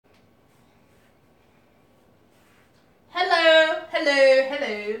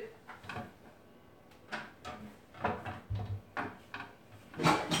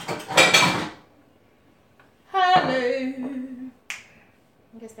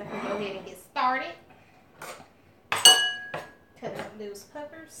So I can go ahead and get started. Cut up those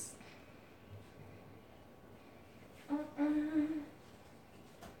peppers.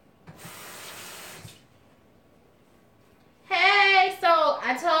 Hey, so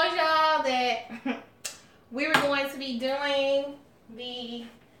I told y'all that we were going to be doing the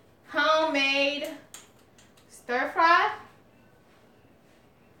homemade stir fry.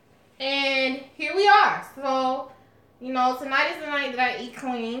 And here we are. So, you know, tonight is the night that I eat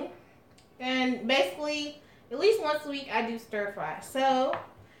clean. And basically, at least once a week, I do stir fry. So,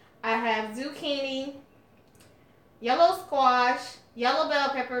 I have zucchini, yellow squash, yellow bell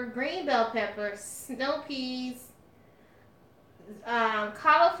pepper, green bell pepper, snow peas,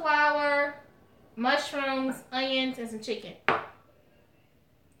 cauliflower, mushrooms, onions, and some chicken. Hey,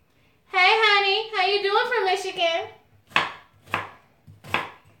 honey. How you doing from Michigan?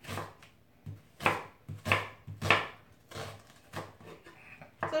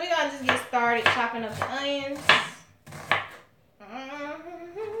 So we're going to just get started chopping up the onions.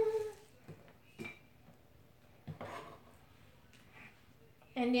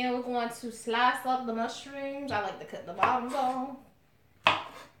 And then we're going to slice up the mushrooms. I like to cut the bottoms off.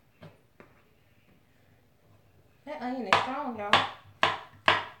 That onion is strong, y'all.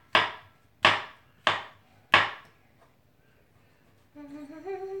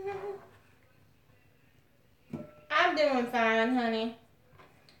 I'm doing fine, honey.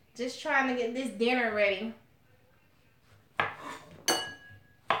 Just trying to get this dinner ready.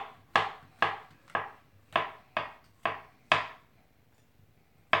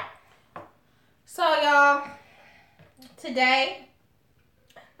 So, y'all, today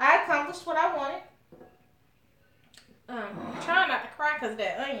I accomplished what I wanted. I'm trying not to cry because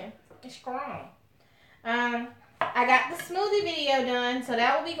that onion is strong. I got the smoothie video done, so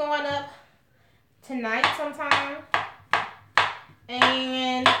that will be going up tonight sometime.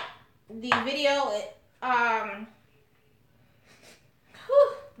 And the video,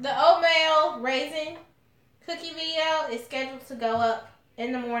 the oatmeal raisin cookie video is scheduled to go up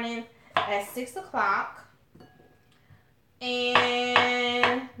in the morning at 6 o'clock.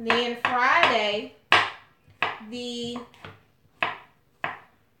 And then Friday, the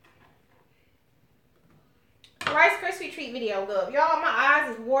Rice Krispie treat video go up. Y'all, my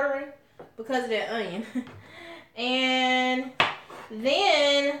eyes is watering because of that onion. And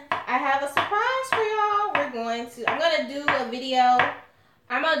then I have a surprise for y'all. I'm going to do a video.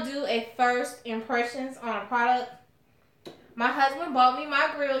 I'm going to do a first impressions on a product. My husband bought me my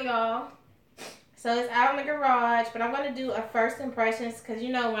grill, y'all. So it's out in the garage. But I'm going to do a first impressions because,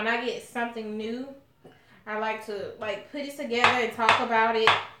 you know, when I get something new, I like to, put it together and talk about it.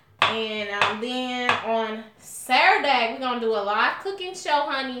 And then on Saturday, we're going to do a live cooking show,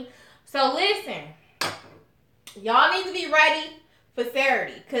 honey. So listen, y'all need to be ready for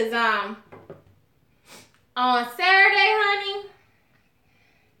Saturday. Because on Saturday, honey,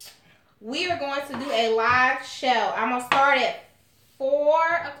 we are going to do a live show. I'm going to start at 4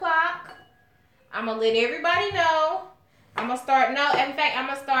 o'clock. I'm going to let everybody know. I'm going to start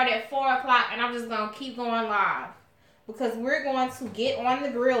at 4 o'clock and I'm just going to keep going live. Because we're going to get on the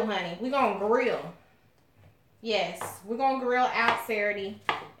grill, honey. We're going to grill. Yes, we're going to grill out Saturday.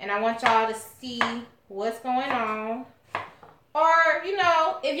 And I want y'all to see what's going on. Or, you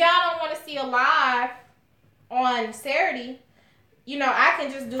know, if y'all don't want to see a live on Saturday, you know, I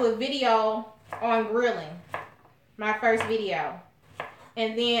can just do a video on grilling. My first video.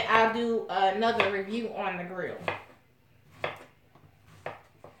 And then I'll do another review on the grill.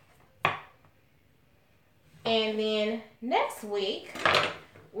 And then next week,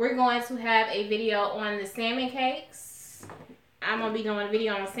 we're going to have a video on the salmon cakes. I'm going to be doing a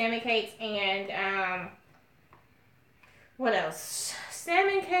video on salmon cakes and, what else?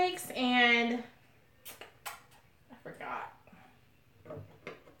 Salmon cakes and, I forgot.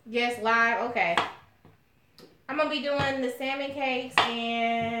 Yes, live, okay. I'm going to be doing the salmon cakes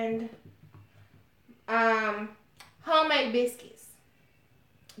and, homemade biscuits.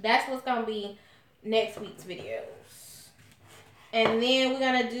 That's what's going to be next week's videos. And then we're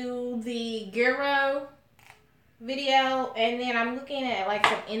going to do the gyro video. And then I'm looking at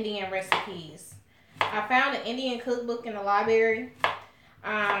some Indian recipes. I found an Indian cookbook in the library.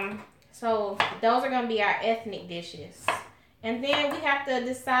 So those are going to be our ethnic dishes. And then we have to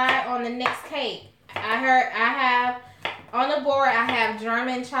decide on the next cake. I have on the board, I have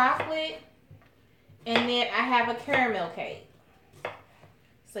German chocolate. And then I have a caramel cake.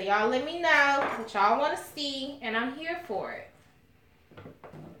 So y'all let me know what y'all want to see, and I'm here for it.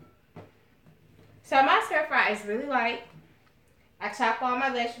 So my stir fry is really light. I chop all my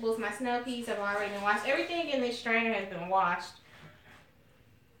vegetables. My snow peas have already been washed. Everything in this strainer has been washed.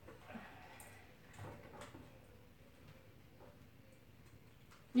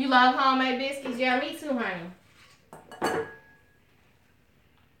 You love homemade biscuits? Yeah, me too, honey.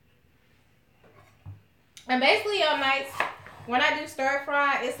 And basically on nights, when I do stir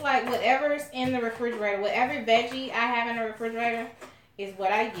fry, it's like whatever's in the refrigerator, whatever veggie I have in the refrigerator is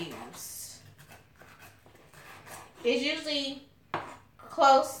what I use. It's usually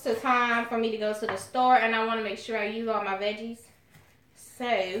close to time for me to go to the store, and I want to make sure I use all my veggies.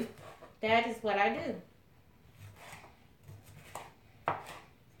 So that is what I do.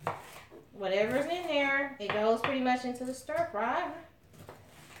 Whatever's in there, it goes pretty much into the stir fry.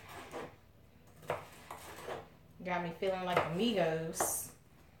 Got me feeling like amigos.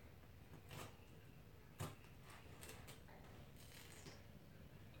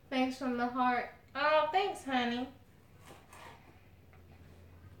 Thanks from the heart. Oh, thanks, honey.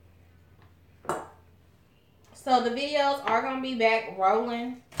 So the videos are going to be back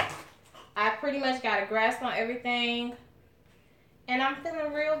rolling. I pretty much got a grasp on everything. And I'm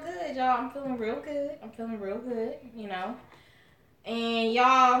feeling real good, y'all. I'm feeling real good. I'm feeling real good, you know. And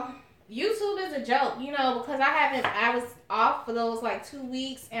y'all, YouTube is a joke, you know, because I was off for those like 2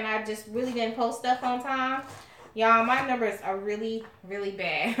 weeks and I just really didn't post stuff on time. Y'all, my numbers are really, really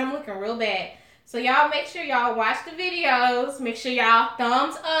bad. I'm looking real bad. So y'all make sure y'all watch the videos. Make sure y'all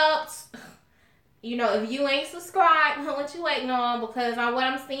thumbs up. You know, if you ain't subscribed, what you waiting on? Because on what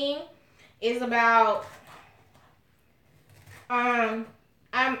I'm seeing is about I'm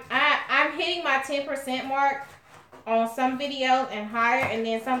hitting my 10% mark on some videos and higher, and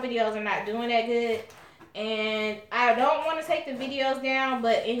then some videos are not doing that good. And I don't want to take the videos down,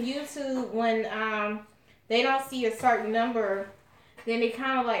 but in YouTube, when they don't see a certain number, then it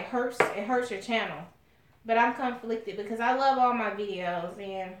kind of like hurts your channel. But I'm conflicted because I love all my videos,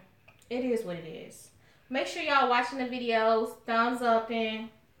 and it is what it is. Make sure y'all watching the videos, thumbs up and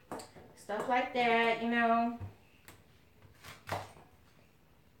stuff like that, you know.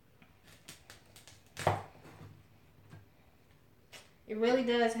 It really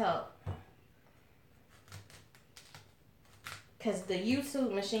does help. Because the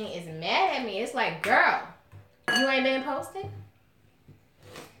YouTube machine is mad at me. It's like, girl, you ain't been posting?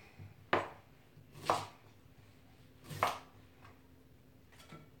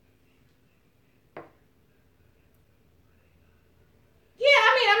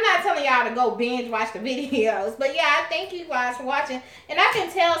 Y'all to go binge watch the videos, but yeah, I thank you guys for watching. And I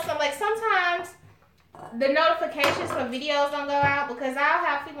can tell sometimes the notifications for videos don't go out because I'll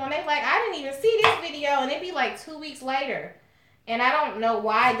have people and they like, I didn't even see this video, and it'd be like 2 weeks later, and I don't know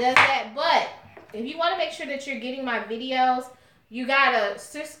why it does that. But if you want to make sure that you're getting my videos, you gotta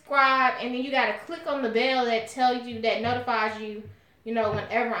subscribe, and then you gotta click on the bell that tells you, that notifies you, you know,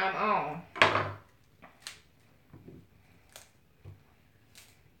 whenever I'm on.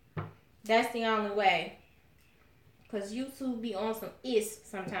 That's the only way. Because YouTube be on some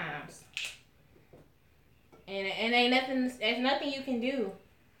sometimes. And there's nothing you can do,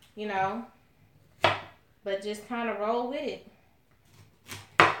 you know. But just kind of roll with it.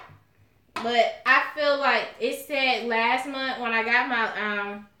 But I feel like it said last month when I got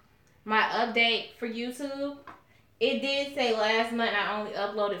my update for YouTube, it did say last month I only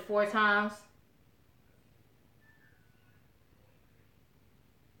uploaded 4 times.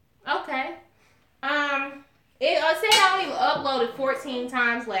 Okay. It said I only uploaded 14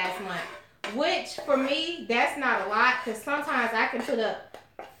 times last month, which for me, that's not a lot, because sometimes I can put up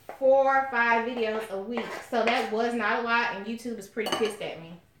 4 or 5 videos a week. So that was not a lot, and YouTube is pretty pissed at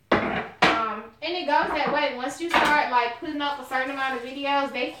me. And it goes that way. Once you start like putting up a certain amount of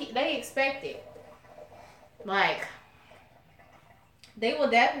videos, they expect it. Like, they will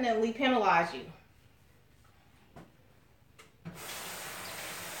definitely penalize you.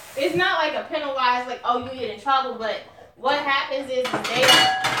 It's not like a penalize, like, oh, you get in trouble, but what happens is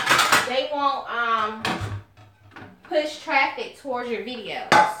they won't push traffic towards your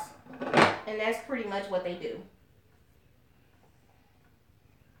videos. And that's pretty much what they do.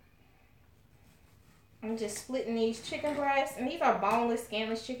 I'm just splitting these chicken breasts, and these are boneless,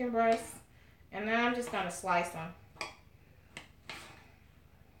 skinless chicken breasts. And now I'm just going to slice them.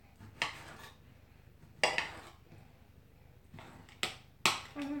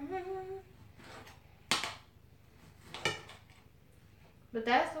 But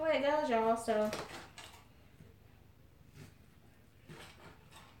that's the way it goes, y'all. So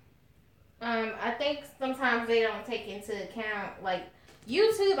I think sometimes they don't take into account, like,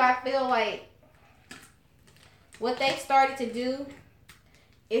 YouTube. I feel like what they started to do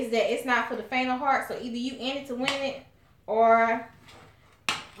is that it's not for the faint of heart. So either you in it to win it, or,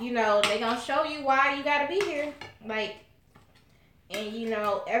 you know, they gonna show you why you gotta be here. Like, and you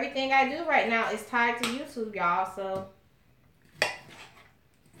know, everything I do right now is tied to YouTube, y'all. So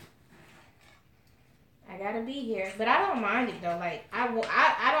gotta be here. But I don't mind it though. Like, I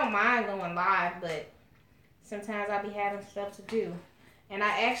don't mind going live, but sometimes I be having stuff to do. And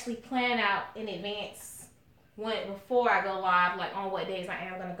I actually plan out in advance before I go live, like on what days I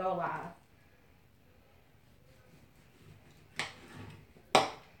am gonna go live.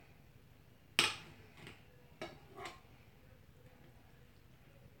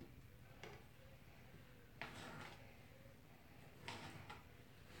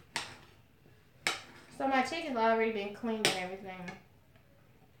 So my chicken's already been cleaned and everything.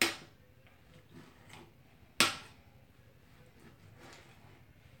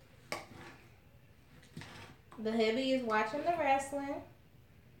 The hubby is watching the wrestling.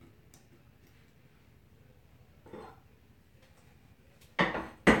 I'm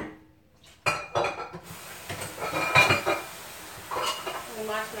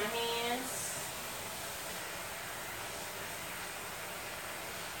wash my hands.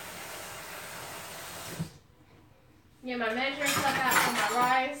 Get my measuring cup out for my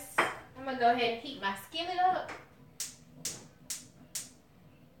rice. I'm gonna go ahead and heat my skillet up.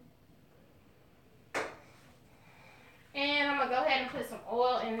 And I'm gonna go ahead and put some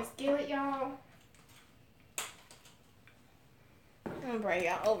oil in the skillet, y'all. I'm gonna bring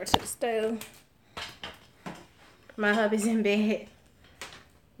y'all over to the stove. My hubby's in bed.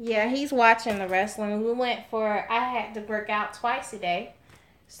 Yeah, he's watching the wrestling. I had to work out twice a day.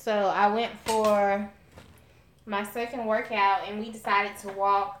 So I went for my second workout and we decided to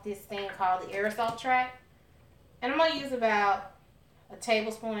walk this thing called the aerosol track. And I'm gonna use about a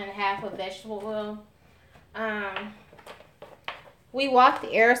tablespoon and a half of vegetable oil. We walked the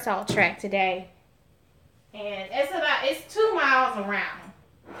aerosol track today. And it's 2 miles around.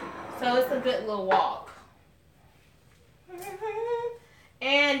 So it's a good little walk.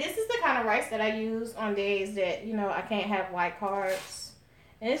 And this is the kind of rice that I use on days that, I can't have white carbs.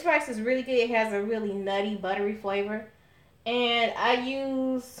 And this rice is really good. It has a really nutty, buttery flavor. And I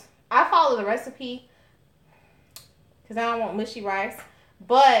follow the recipe because I don't want mushy rice.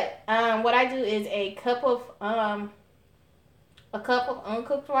 But what I do is a cup of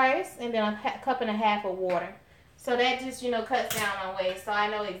uncooked rice and then a cup and a half of water. So that just, cuts down on waste. So I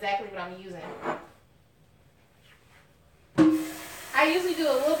know exactly what I'm using. I usually do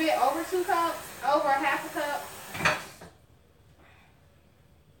a little bit over 2 cups, over a half a cup.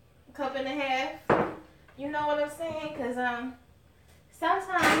 Cup and a half. You know what I'm saying? Because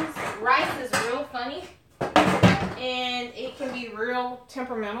sometimes rice is real funny. And it can be real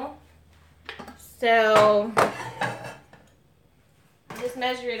temperamental. So just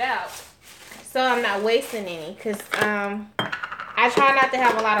measure it out. So I'm not wasting any. Because I try not to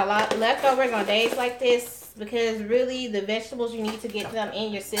have a lot of leftovers on days like this. Because really the vegetables, you need to get them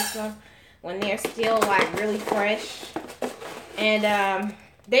in your system when they're still like really fresh. And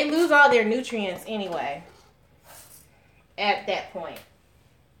they lose all their nutrients anyway at that point.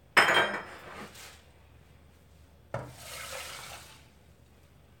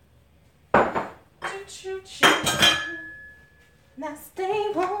 Now stay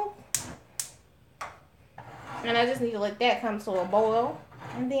warm. And I just need to let that come to a boil.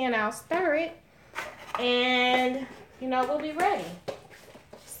 And then I'll stir it. And, we'll be ready.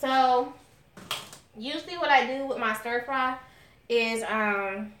 So, usually what I do with my stir fry is,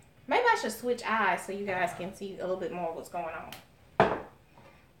 maybe I should switch eyes so you guys can see a little bit more of what's going on.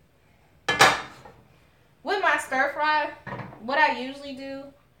 With my stir fry, what I usually do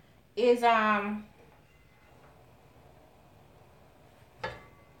is, I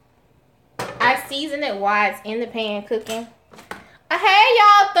season it while it's in the pan cooking. Hey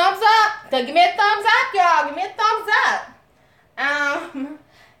y'all, thumbs up. Give me a thumbs up, y'all. Give me a thumbs up.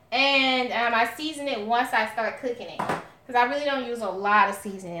 And I season it once I start cooking it. Because I really don't use a lot of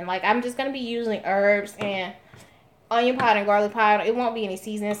seasoning. Like, I'm just going to be using herbs and onion powder and garlic powder. It won't be any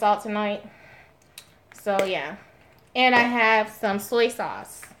seasoning salt tonight. So, yeah. And I have some soy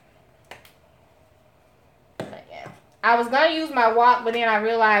sauce. But, yeah. I was going to use my wok, but then I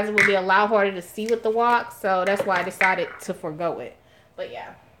realized it would be a lot harder to see with the wok. So, that's why I decided to forgo it. But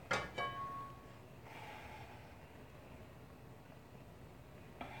yeah.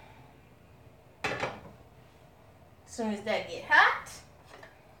 As soon as that get hot,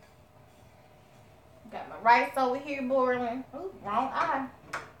 got my rice over here boiling. Ooh, wrong eye.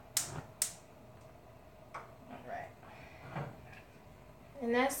 Alright.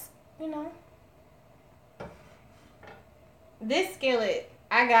 And that's, this skillet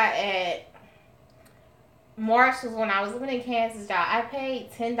I got at Marshall's when I was living in Kansas, y'all. I paid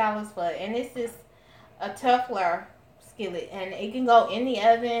 $10 for it, and this is a Teflon skillet, and it can go in the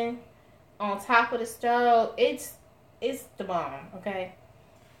oven, on top of the stove. It's the bomb, okay?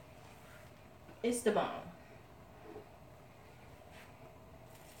 It's the bomb.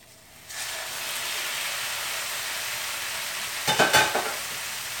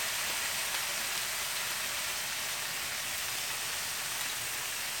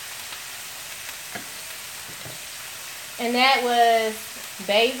 And that was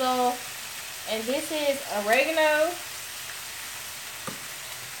basil. And this is oregano.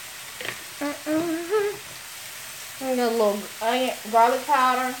 And a little onion, garlic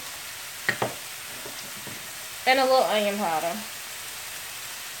powder. And a little onion powder.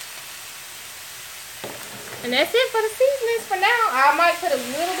 And that's it for the seasonings for now. I might put a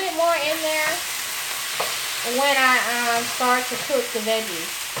little bit more in there when I start to cook the veggies.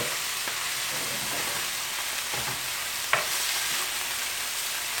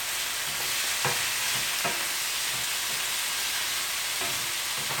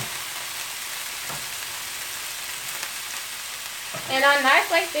 And on nights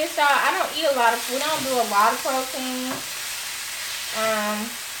like this, y'all, I don't eat a lot of, we don't do a lot of protein.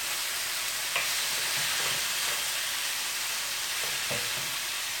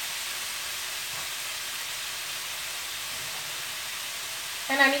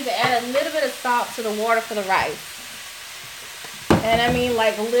 And I need to add a little bit of salt to the water for the rice. And I mean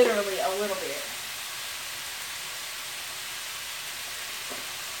like literally a little bit.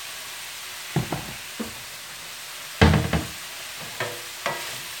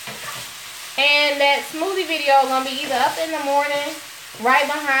 And that smoothie video is going to be either up in the morning, right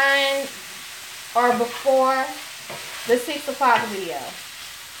behind or before the 6 o'clock video.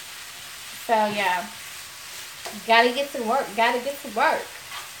 So yeah, gotta get to work,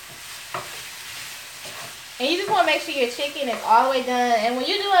 And you just want to make sure your chicken is all the way done. And when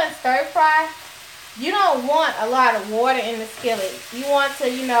you're doing stir fry, you don't want a lot of water in the skillet. You want to,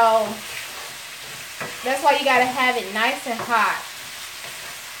 you know, that's why you gotta have it nice and hot.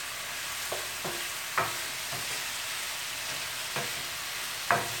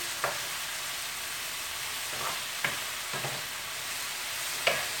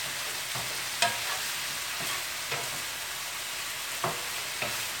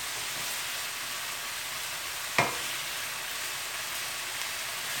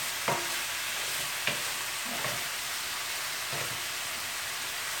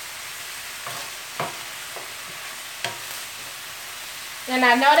 And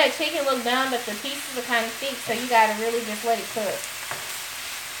I know that chicken looks done, but the pieces are kind of thick, so you gotta really just let it cook.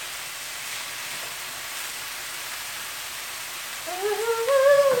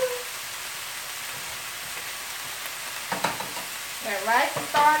 That rice is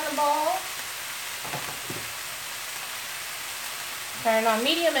starting to boil. Turn on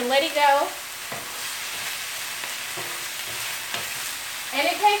medium and let it go. And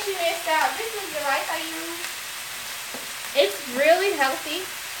in case you missed out, this is the rice I use. It's really healthy.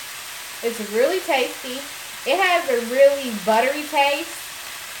 It's really tasty. It has a really buttery taste.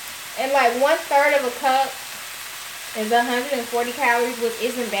 And like 1/3 of a cup is 140 calories, which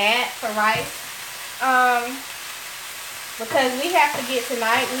isn't bad for rice. Because we have to get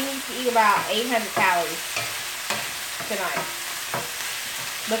tonight, we need to eat about 800 calories tonight.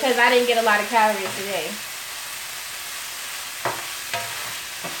 Because I didn't get a lot of calories today.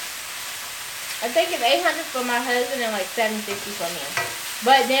 I think it's 800 for my husband and like 750 for me.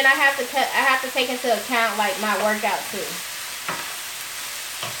 But then I have to take into account like my workout too.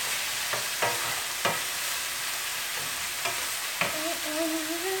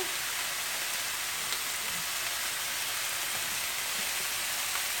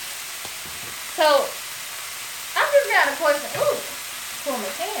 So I'm just got a question. Ooh, pull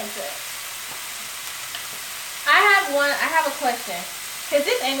my pants up. I have a question. Because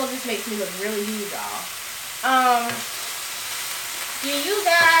this angle just makes me look really huge, y'all. Do you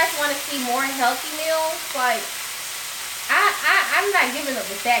guys want to see more healthy meals? Like, I'm not giving up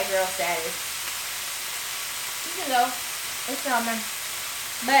the fat girl status. You can go. It's summer.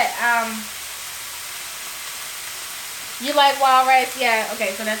 But, you like wild rice? Yeah,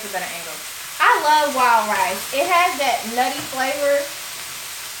 okay, so that's a better angle. I love wild rice. It has that nutty flavor.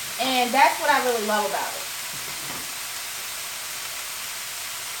 And that's what I really love about it.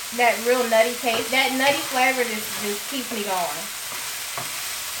 That real nutty taste. That nutty flavor just keeps me going.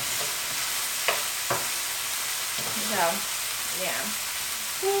 So, yeah.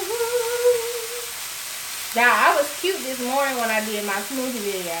 Now, I was cute this morning when I did my smoothie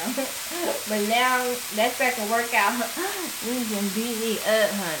video. But now, that second workout, you can beat me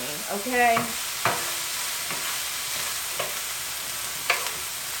up, honey. Okay?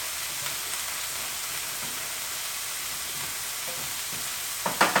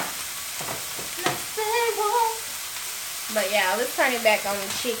 But yeah, let's turn it back on the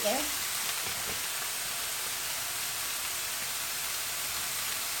chicken.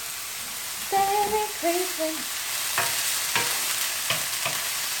 Very crazy.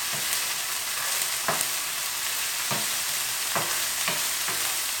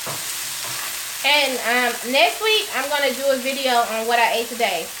 And next week, I'm going to do a video on what I ate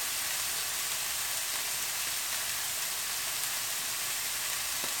today.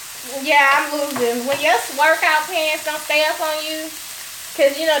 Yeah, I'm losing. When your workout pants don't stay up on you,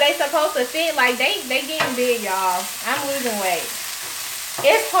 because, you know, they supposed to fit, like, they getting big, y'all. I'm losing weight.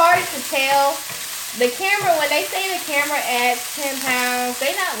 It's hard to tell. The camera, when they say the camera adds 10 pounds,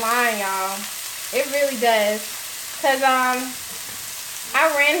 they not lying, y'all. It really does. Because, I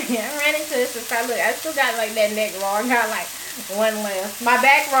ran into this. Look, I still got, like, that neck roll. I got, like, one left. My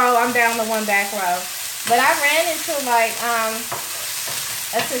back row, I'm down to one back row. But I ran into, like,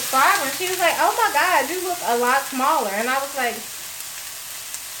 a subscriber, and she was like, oh, my God, you look a lot smaller. And I was like,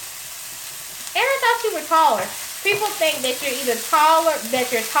 Erin thought you were taller. People think that you're either taller,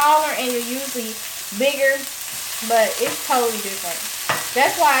 and you're usually bigger, but it's totally different.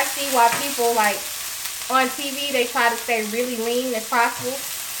 That's why I see why people, like, on TV, they try to stay really lean as possible,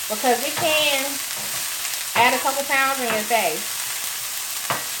 because it can add a couple pounds on your face.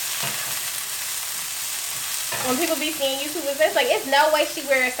 When people be seeing YouTubers, it's like, it's no way she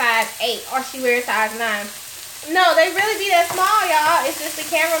wears size 8 or she wears size 9. No, they really be that small, y'all. It's just the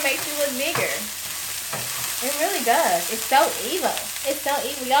camera makes you look bigger. It really does. It's so evil. It's so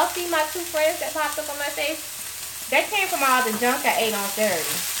evil. Y'all see my 2 friends that popped up on my face? That came from all the junk I ate on Saturday.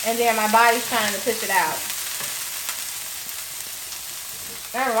 And then my body's trying to push it out.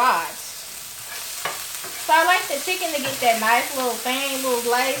 Alright. So I like the chicken to get that nice little thing, little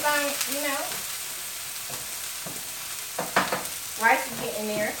glaze on it, you know. Rice is getting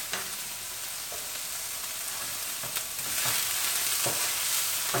there.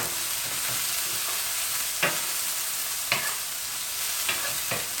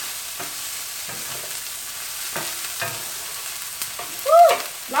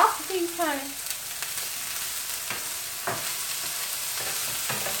 Lost the piece, honey.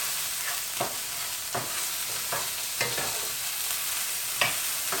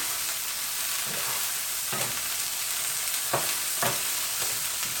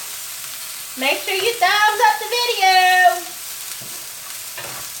 Make sure you thumbs up the video.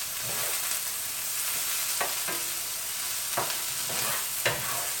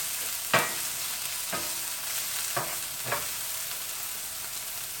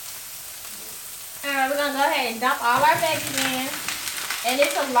 We're going to go ahead and dump all our veggies in. And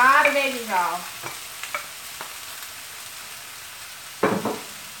it's a lot of veggies, y'all.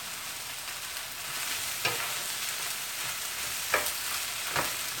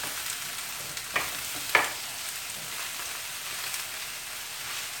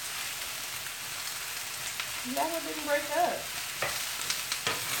 That one didn't break up.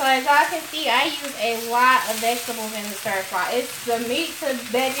 So as y'all can see, I use a lot of vegetables in the stir fry. It's the meat to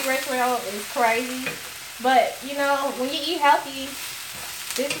veggie ratio is crazy. But, you know, when you eat healthy,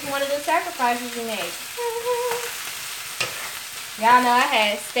 this is one of the sacrifices you make. Y'all know I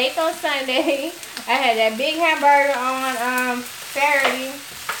had steak on Sunday. I had that big hamburger on Saturday.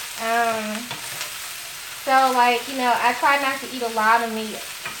 So, like, you know, I try not to eat a lot of meat.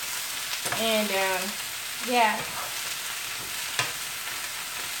 And, yeah.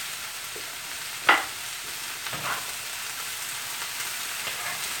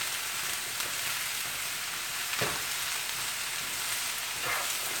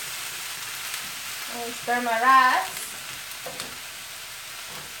 Stir my rice.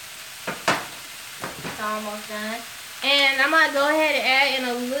 It's almost done. And I'm going to go ahead and add in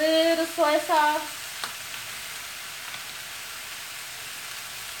a little soy sauce.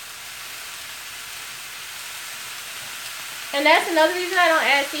 And that's another reason I don't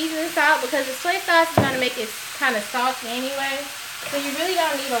add seasoning salt, because the soy sauce is going to make it kind of salty anyway. So you really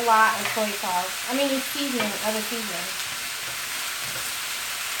don't need a lot of soy sauce. I mean, seasoning, other seasonings.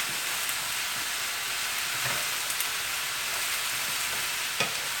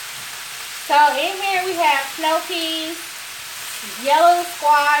 So in here we have snow peas, yellow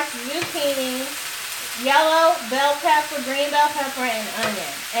squash, zucchini, yellow bell pepper, green bell pepper, and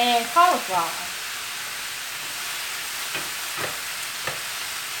onion, and cauliflower.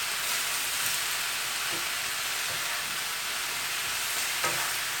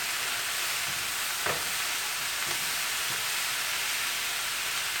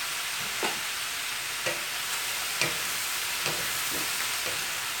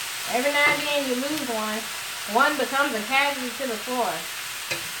 Every now and then you lose one. One becomes a casualty to the floor.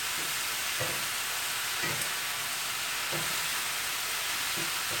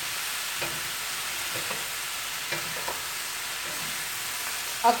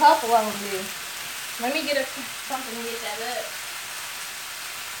 A couple of them do. Let me get something to get that up.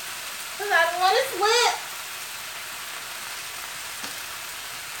 Because I don't want to slip.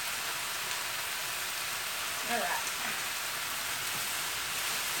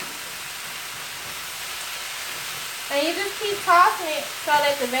 And you just keep tossing it so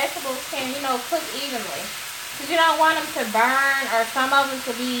that the vegetables can, you know, cook evenly. Because you don't want them to burn or some of them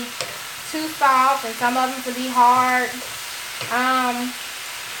to be too soft and some of them to be hard.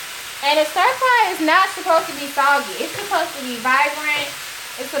 And a stir fry is not supposed to be soggy. It's supposed to be vibrant.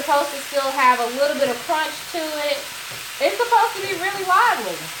 It's supposed to still have a little bit of crunch to it. It's supposed to be really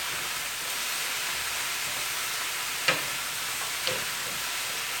lively.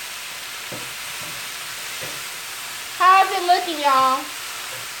 How's it looking, y'all?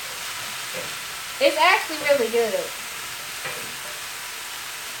 It's actually really good.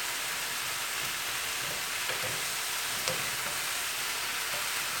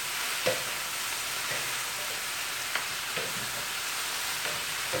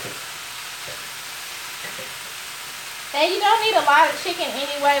 And you don't need a lot of chicken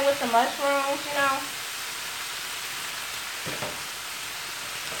anyway with the mushrooms, you know.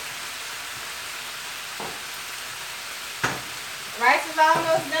 Rice is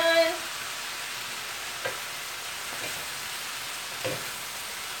almost done.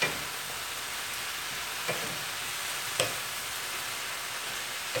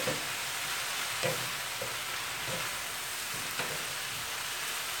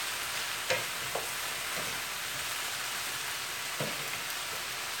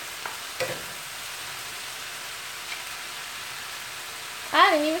 I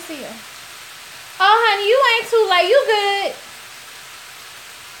didn't even see her. Oh, honey, you ain't too late. You good.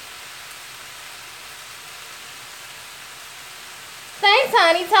 Thanks,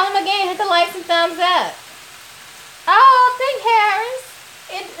 honey. Tell them again. Hit the likes and thumbs up. Oh, thank Harris.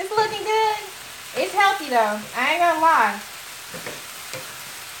 It's looking good. It's healthy, though. I ain't gonna lie.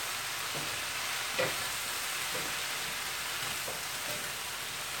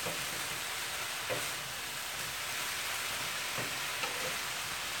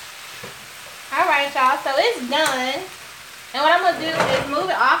 Alright, y'all. So it's done. And what I'm going to do is move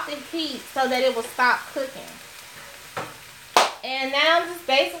it off the heat so that it will stop cooking. And now I'm just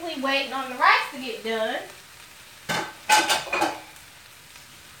basically waiting on the rice to get done.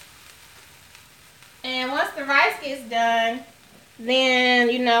 And once the rice gets done, then,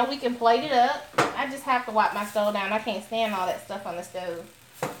 you know, we can plate it up. I just have to wipe my stove down. I can't stand all that stuff on the stove.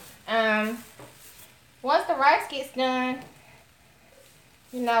 Once the rice gets done,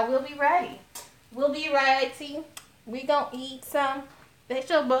 you know, we'll be ready. We'll be ready. We gonna eat some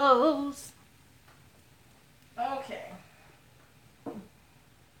vegetables. Okay.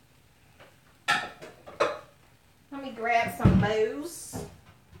 Let me grab some bowls.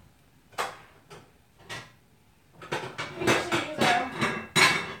 These are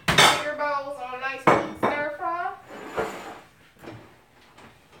bigger bowls on a nice big stir fry.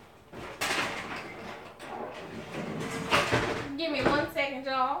 Give me 1 second,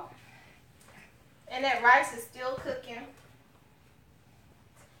 y'all. And that rice is still cooking.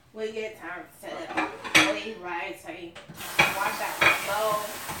 We get time to set up. Wait, rice. Hey, wash out the bowl.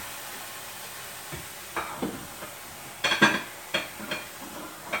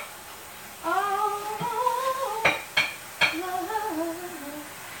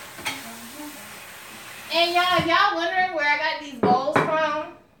 And y'all, if y'all wondering where I got these bowls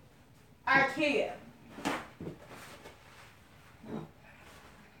from, IKEA.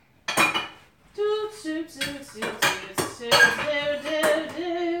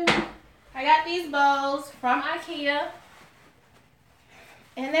 I got these bowls from IKEA.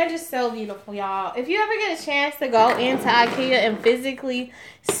 And they're just so beautiful, y'all. If you ever get a chance to go into IKEA and physically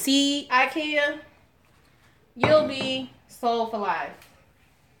see IKEA, you'll be sold for life.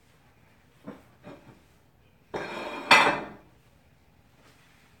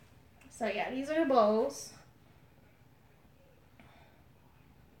 So yeah, these are the bowls.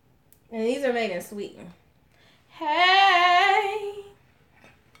 And these are made in Sweden. Hey!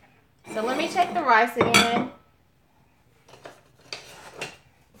 So let me check the rice again.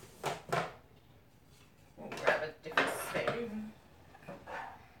 Grab a different spoon.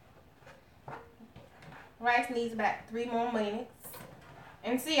 Rice needs about 3 more minutes.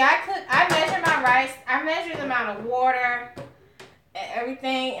 And see, I measure my rice. I measure the amount of water and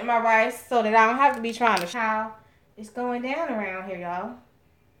everything in my rice so that I don't have to be trying to how it's going down around here, y'all.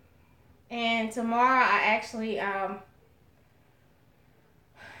 And tomorrow I actually I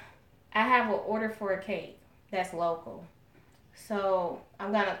have an order for a cake that's local. So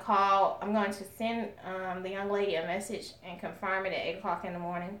I'm going to send the young lady a message and confirm it at 8 o'clock in the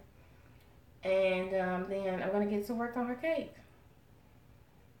morning. And then I'm going to get to work on her cake.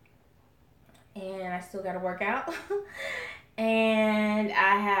 And I still got to work out. And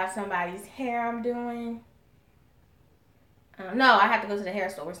I have somebody's hair I'm doing. No, I have to go to the hair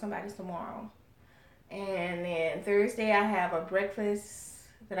store with somebody tomorrow. And then Thursday I have a breakfast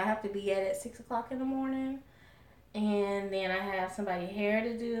that I have to be at 6 o'clock in the morning. And then I have somebody hair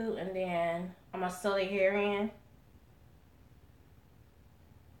to do, and then I'm gonna sew their hair in.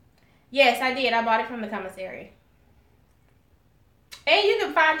 Yes, I did. I bought it from the commissary. And you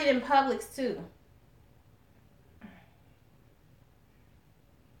can find it in Publix too.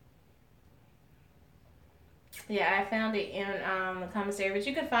 Yeah, I found it in the commissary, but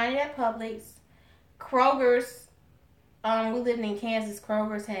you can find it at Publix. Kroger's, we lived in Kansas,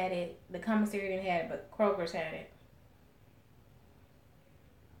 Kroger's had it. The commissary didn't have it, but Kroger's had it.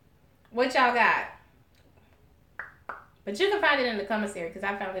 What y'all got? But you can find it in the commissary, because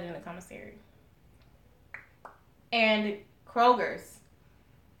I found it in the commissary. And Kroger's.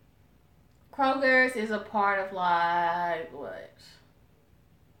 Kroger's is a part of like, what?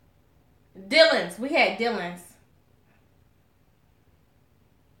 Dillon's. We had Dillon's.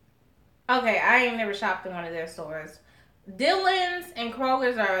 Okay, I ain't never shopped in one of their stores. Dillon's and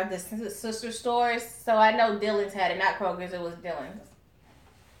Kroger's are the sister stores, so I know Dillon's had it, not Kroger's. It was Dillon's.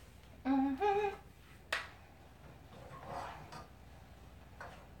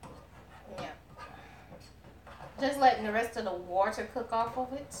 Yeah. Just letting the rest of the water cook off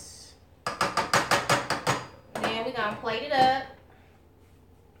of it. Then we're gonna plate it up.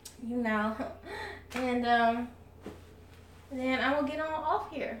 You know. And then I will get on off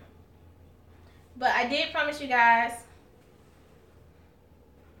here. But I did promise you guys.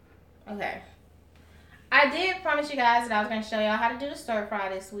 Okay. I did promise you guys that I was going to show y'all how to do the stir fry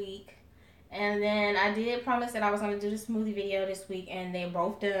this week. And then I did promise that I was going to do the smoothie video this week. And they're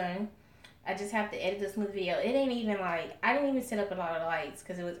both done. I just have to edit the smoothie video. It ain't even like, I didn't even set up a lot of lights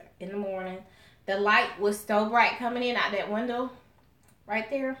because it was in the morning. The light was so bright coming in out that window right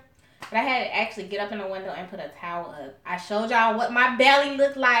there. But I had to actually get up in the window and put a towel up. I showed y'all what my belly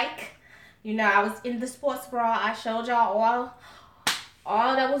looked like. You know, I was in the sports bra. I showed y'all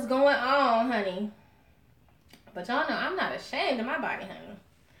all that was going on, honey. But y'all know I'm not ashamed of my body,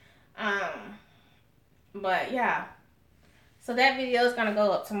 honey. But yeah. So that video is gonna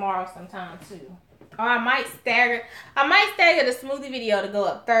go up tomorrow sometime too. Or I might stagger the smoothie video to go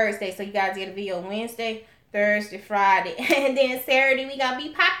up Thursday, so you guys get a video Wednesday, Thursday, Friday, and then Saturday we gonna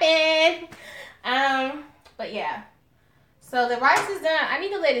be popping. But yeah. So the rice is done. I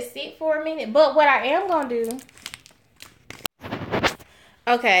need to let it sit for a minute. But what I am going to do.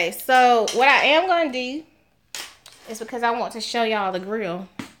 Okay, so what I am going to do is because I want to show y'all the grill.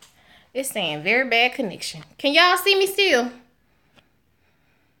 It's saying very bad connection. Can y'all see me still?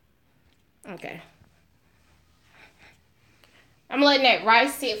 Okay. I'm letting that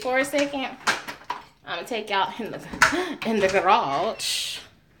rice sit for a second. I'm going to take y'all in the garage.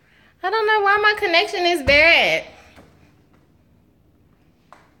 I don't know why my connection is bad.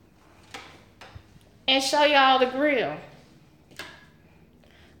 And show y'all the grill.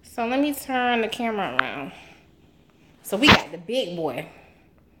 So let me turn the camera around. So we got the big boy.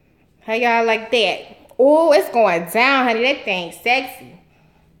 How y'all like that? Oh, it's going down, honey. That thing's sexy.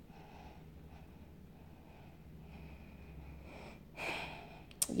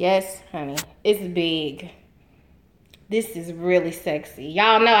 Yes, honey. It's big. This is really sexy.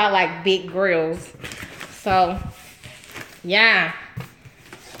 Y'all know I like big grills. So, yeah.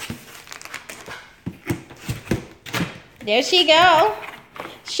 There she go.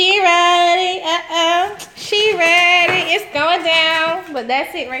 She ready. She ready. It's going down. But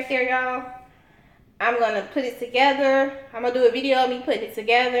that's it right there, y'all. I'm going to put it together. I'm going to do a video of me putting it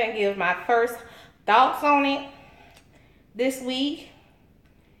together and give my first thoughts on it this week.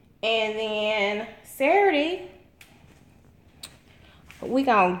 And then Saturday, we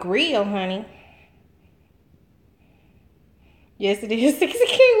going to grill, honey. Yes, it is. I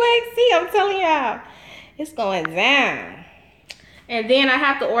can't wait. See, I'm telling y'all. It's going down. And then I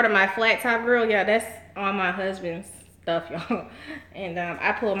have to order my flat top grill. Yeah, that's on my husband's stuff, y'all. And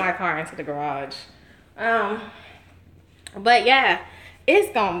I pulled my car into the garage. But yeah,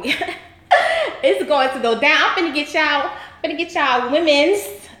 it's going to go down. I'm gonna get y'all women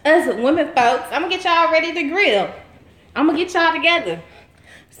folks. I'm gonna get y'all ready to grill. I'm gonna get y'all together.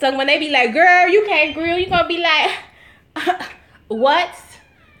 So when they be like, girl, you can't grill, you gonna be like, what?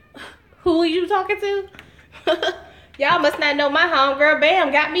 Who are you talking to? Y'all must not know my homegirl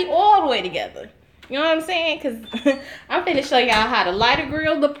Bam got me all the way together. You know what I'm saying? Because I'm finna show y'all how to light a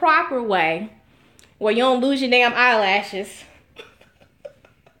grill the proper way, where you don't lose your damn eyelashes.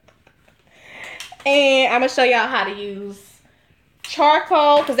 And I'm gonna show y'all how to use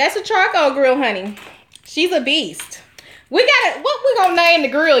charcoal, because that's a charcoal grill, honey. She's a beast. What we gonna name the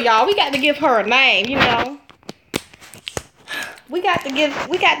grill, y'all? We got to give her a name, you know. We got to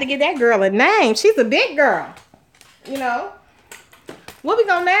give that girl a name. She's a big girl. You know. What we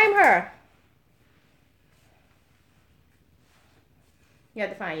gonna name her? You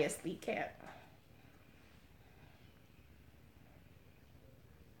have to find your sleep cat.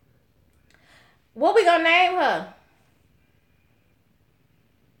 What we gonna name her?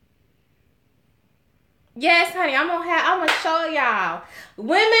 Yes, honey, I'm gonna show y'all.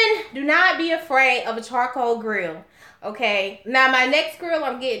 Women, do not be afraid of a charcoal grill. Okay. Now my next grill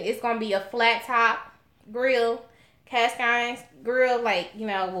I'm getting, it's gonna be a flat top grill, cast iron grill, like, you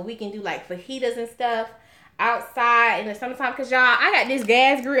know, where we can do like fajitas and stuff outside in the summertime. Cause y'all, I got this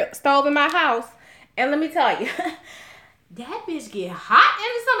gas grill stove in my house, and let me tell you, that bitch get hot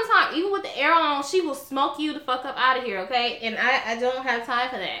in the summertime. Even with the air on, she will smoke you the fuck up out of here, okay? And I don't have time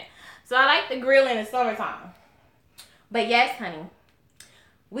for that. So I like the grill in the summertime. But yes, honey,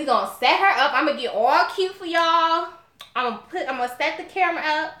 we gonna set her up. I'm gonna get all cute for y'all. I'm gonna set the camera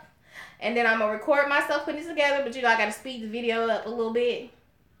up, and then I'm gonna record myself putting this together. But you know, I gotta speed the video up a little bit.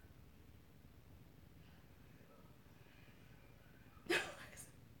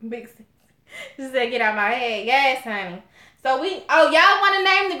 Big sexy. Just said get out my head. Yes, honey. So y'all want to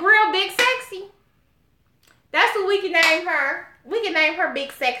name the grill Big Sexy? That's what we can name her. We can name her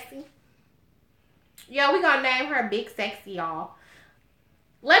Big Sexy. Yeah, we gonna name her Big Sexy, y'all.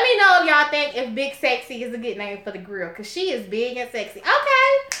 Let me know if y'all think if Big Sexy is a good name for the grill, because she is big and sexy.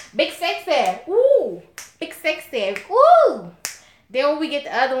 Okay. Big Sexy. Ooh. Big Sexy. Ooh. Then when we get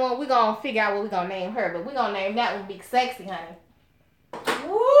the other one, we gonna figure out what we gonna name her. But we gonna name that one Big Sexy, honey.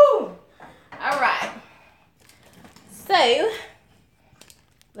 Woo. Alright. So,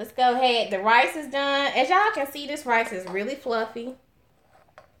 let's go ahead. The rice is done. As y'all can see, this rice is really fluffy.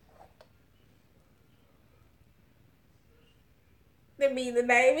 That means the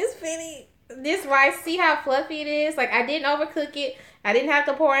name is Finny. This rice, see how fluffy it is? Like, I didn't overcook it. I didn't have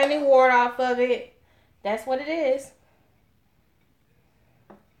to pour any water off of it. That's what it is.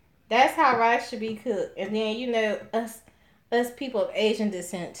 That's how rice should be cooked. And then, you know, us people of Asian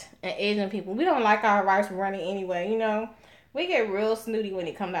descent and Asian people, we don't like our rice running anyway, you know. We get real snooty when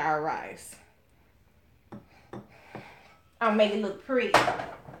it comes to our rice. I'll make it look pretty,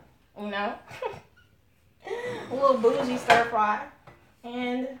 you know. A little bougie stir fry.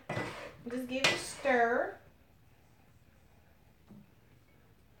 And just give it a stir.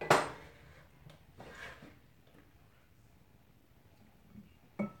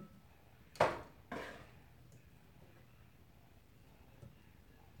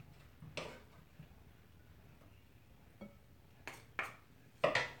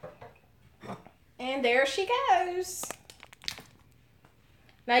 And there she goes.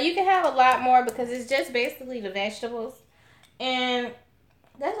 Now you can have a lot more because it's just basically the vegetables. And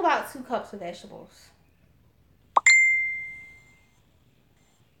that's about 2 cups of vegetables.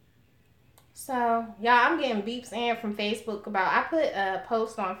 So, y'all, I'm getting beeps in from Facebook about, I put a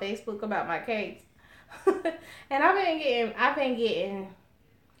post on Facebook about my cakes. And I've been getting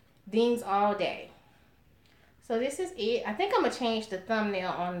dings all day. So this is it. I think I'm going to change the thumbnail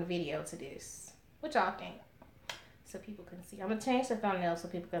on the video to this. What y'all think? So people can see. I'm going to change the thumbnail so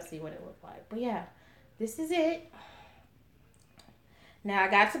people can see what it looks like. But yeah, this is it. Now I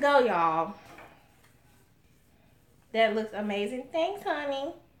got to go, y'all. That looks amazing. Thanks,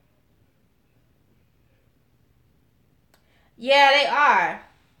 honey. Yeah, they are.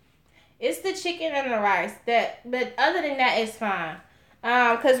 It's the chicken and the rice. But other than that, it's fine.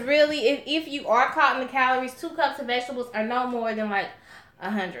 Because really, if you are counting the calories, 2 cups of vegetables are no more than like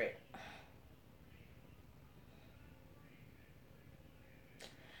 100.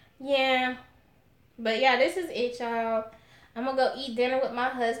 Yeah. But yeah, this is it, y'all. I'm going to go eat dinner with my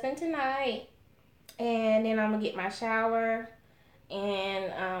husband tonight. And then I'm going to get my shower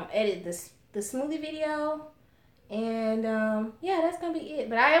and edit the smoothie video. And yeah, that's going to be it.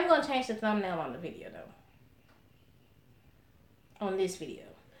 But I am going to change the thumbnail on the video, though. On this video.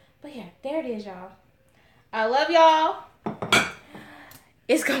 But yeah, there it is, y'all. I love y'all.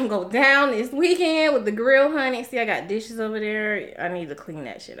 It's going to go down this weekend with the grill, honey. See, I got dishes over there. I need to clean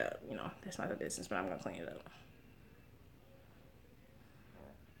that shit up. You know, that's not the business, but I'm going to clean it up.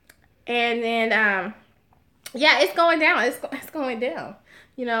 And then, yeah, it's going down. It's going down.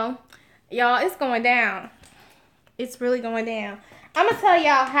 You know, y'all, it's going down. It's really going down. I'm going to tell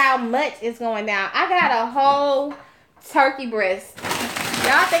y'all how much it's going down. I got a whole turkey breast.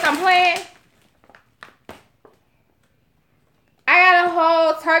 Y'all think I'm playing? I got a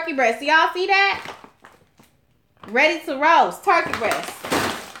whole turkey breast. Do y'all see that? Ready to roast. Turkey breast.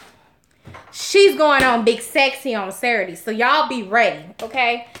 She's going on Big Sexy on Saturday. So y'all be ready,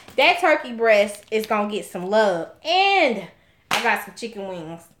 okay? That turkey breast is going to get some love. And I got some chicken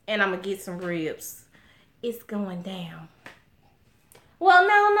wings. And I'm going to get some ribs. It's going down. Well,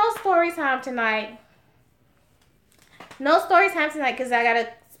 no story time tonight. No story time tonight because I got to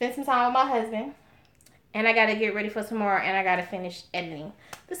spend some time with my husband. And I got to get ready for tomorrow. And I got to finish editing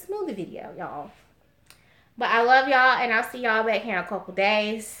the smoothie video, y'all. But I love y'all. And I'll see y'all back here in a couple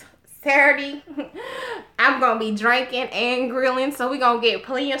days. Saturday, I'm going to be drinking and grilling. So we're going to get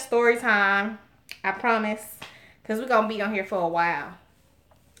plenty of story time. I promise. Because we're going to be on here for a while.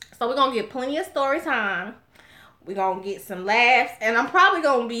 So we're going to get plenty of story time. We're going to get some laughs. And I'm probably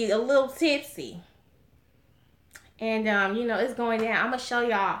going to be a little tipsy. And, you know, it's going down. I'm going to show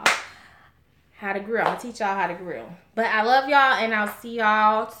y'all how to grill. I'm going to teach y'all how to grill. But I love y'all. And I'll see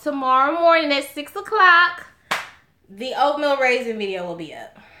y'all tomorrow morning at 6 o'clock. The oatmeal raisin video will be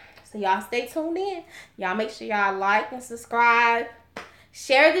up. So y'all stay tuned in. Y'all make sure y'all like and subscribe.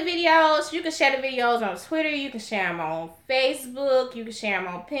 Share the videos. You can share the videos on Twitter. You can share them on Facebook. You can share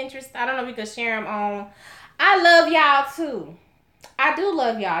them on Pinterest. I don't know if you can share them on... I love y'all too. I do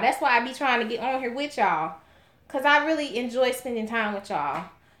love y'all. That's why I be trying to get on here with y'all. Because I really enjoy spending time with y'all.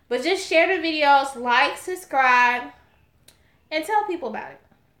 But just share the videos. Like, subscribe. And tell people about it.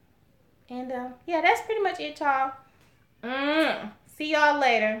 And yeah, that's pretty much it, y'all. See y'all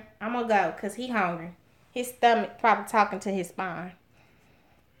later. I'm going to go because he hungry. His stomach probably talking to his spine.